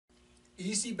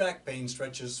Easy back pain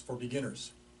stretches for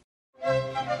beginners.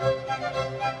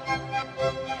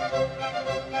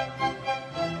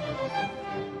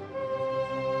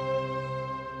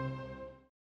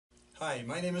 Hi,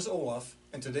 my name is Olaf,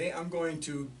 and today I'm going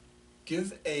to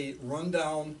give a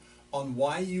rundown on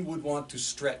why you would want to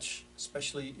stretch,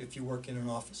 especially if you work in an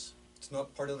office. It's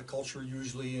not part of the culture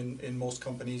usually in most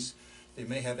companies. They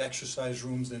may have exercise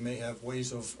rooms, they may have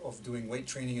ways of doing weight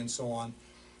training and so on,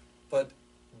 but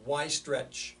why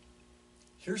stretch?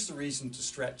 Here's the reason to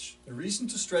stretch. The reason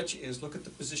to stretch is look at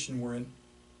the position we're in,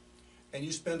 and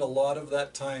you spend a lot of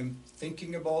that time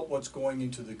thinking about what's going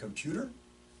into the computer,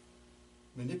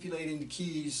 manipulating the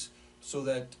keys so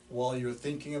that while you're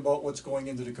thinking about what's going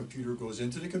into the computer goes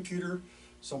into the computer.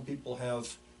 Some people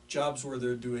have jobs where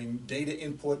they're doing data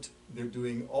input, they're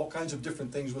doing all kinds of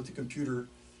different things with the computer.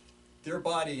 Their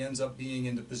body ends up being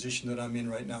in the position that I'm in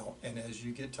right now, and as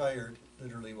you get tired,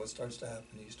 literally what starts to happen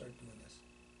is you start doing this.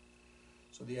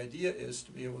 So the idea is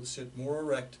to be able to sit more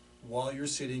erect while you're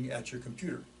sitting at your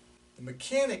computer. The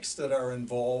mechanics that are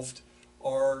involved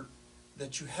are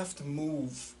that you have to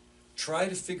move. Try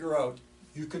to figure out,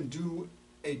 you can do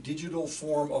a digital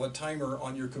form of a timer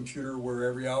on your computer where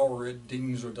every hour it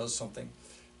dings or does something.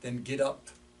 Then get up,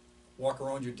 walk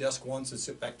around your desk once and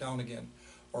sit back down again.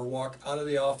 Or walk out of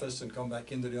the office and come back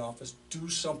into the office. Do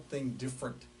something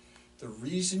different. The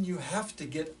reason you have to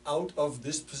get out of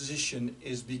this position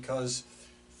is because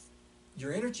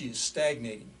your energy is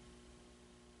stagnating.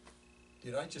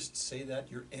 Did I just say that?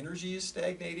 Your energy is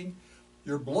stagnating?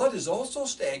 Your blood is also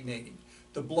stagnating.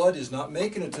 The blood is not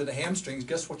making it to the hamstrings.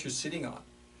 Guess what you're sitting on?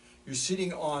 You're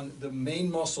sitting on the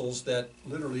main muscles that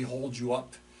literally hold you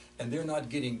up, and they're not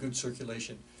getting good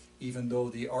circulation. Even though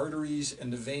the arteries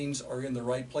and the veins are in the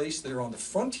right place, they're on the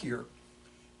front here.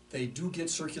 They do get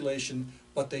circulation,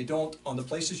 but they don't on the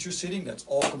places you're sitting. That's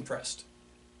all compressed.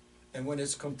 And when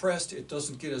it's compressed, it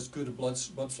doesn't get as good a blood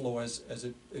flow as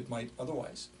it might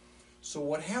otherwise. So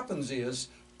what happens is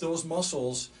those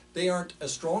muscles, they aren't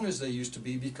as strong as they used to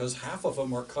be because half of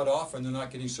them are cut off and they're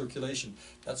not getting circulation.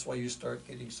 That's why you start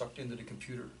getting sucked into the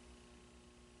computer.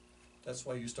 That's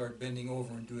why you start bending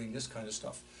over and doing this kind of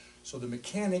stuff. So the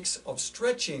mechanics of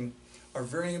stretching are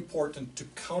very important to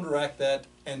counteract that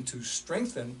and to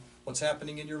strengthen what's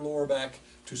happening in your lower back,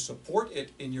 to support it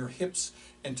in your hips,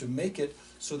 and to make it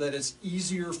so that it's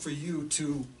easier for you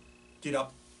to get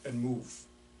up and move.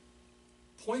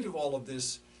 Point of all of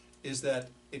this is that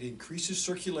it increases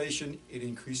circulation, it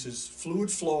increases fluid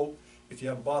flow. If you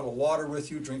have a bottle of water with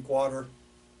you, drink water.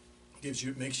 Gives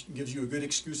you a good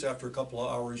excuse after a couple of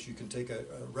hours. You can take a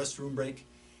restroom break.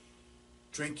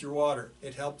 Drink your water.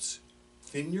 It helps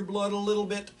thin your blood a little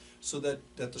bit so that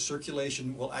the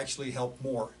circulation will actually help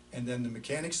more. And then the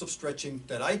mechanics of stretching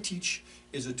that I teach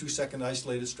is a 2-second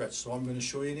isolated stretch. So I'm going to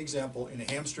show you an example in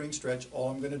a hamstring stretch. All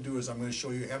I'm going to do is I'm going to show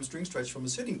you a hamstring stretch from a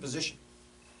sitting position.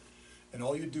 And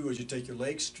all you do is you take your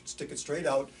legs, stick it straight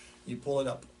out, you pull it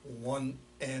up, 1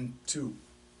 and 2,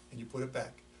 and you put it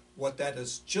back. What that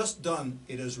has just done,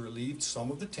 it has relieved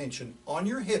some of the tension on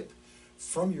your hip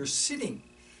from your sitting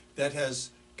that has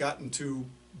gotten to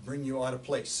bring you out of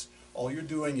place. All you're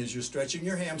doing is you're stretching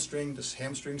your hamstring, this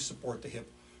hamstring support the hip.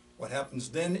 What happens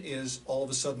then is all of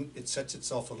a sudden it sets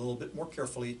itself a little bit more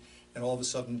carefully, and all of a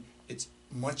sudden it's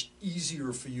much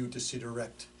easier for you to sit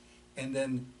erect. And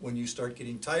then when you start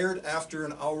getting tired after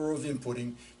an hour of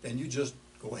inputting, then you just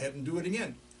go ahead and do it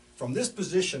again. From this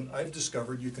position, I've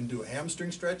discovered you can do a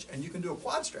hamstring stretch and you can do a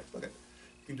quad stretch. Look at it.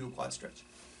 You can do a quad stretch.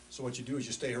 So what you do is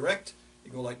you stay erect,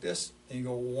 you go like this, and you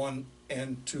go 1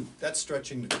 and 2. That's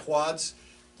stretching the quads.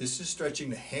 This is stretching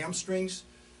the hamstrings,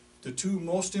 the two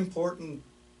most important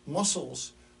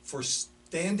muscles for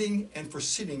standing and for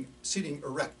sitting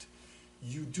erect.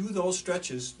 You do those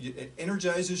stretches, it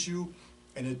energizes you,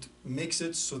 and it makes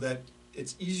it so that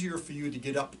it's easier for you to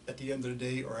get up at the end of the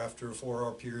day or after a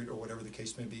 4-hour period or whatever the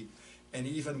case may be. And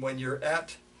even when you're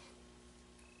at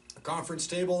a conference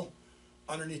table,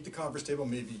 underneath the conference table,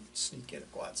 maybe sneak in a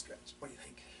quad stretch. What do you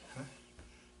think? Huh?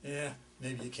 Yeah,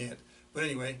 maybe you can't. But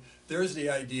anyway, there's the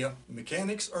idea. The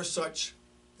mechanics are such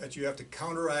that you have to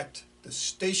counteract the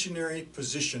stationary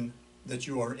position that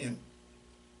you are in.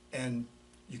 And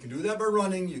you can do that by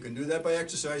running, you can do that by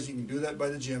exercising, you can do that by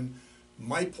the gym.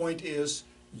 My point is,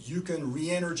 you can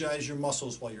re-energize your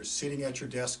muscles while you're sitting at your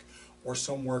desk or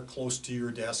somewhere close to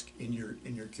your desk in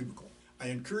your cubicle. I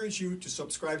encourage you to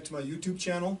subscribe to my YouTube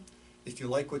channel if you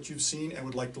like what you've seen and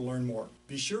would like to learn more.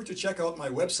 Be sure to check out my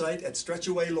website at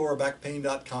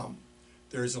stretchawaylowerbackpain.com.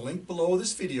 There is a link below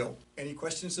this video. Any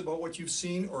questions about what you've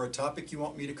seen or a topic you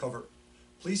want me to cover,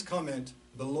 please comment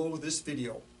below this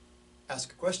video.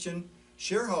 Ask a question,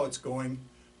 share how it's going,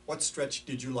 what stretch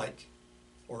did you like?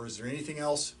 Or is there anything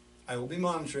else? I will be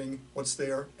monitoring what's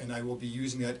there, and I will be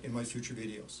using that in my future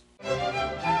videos.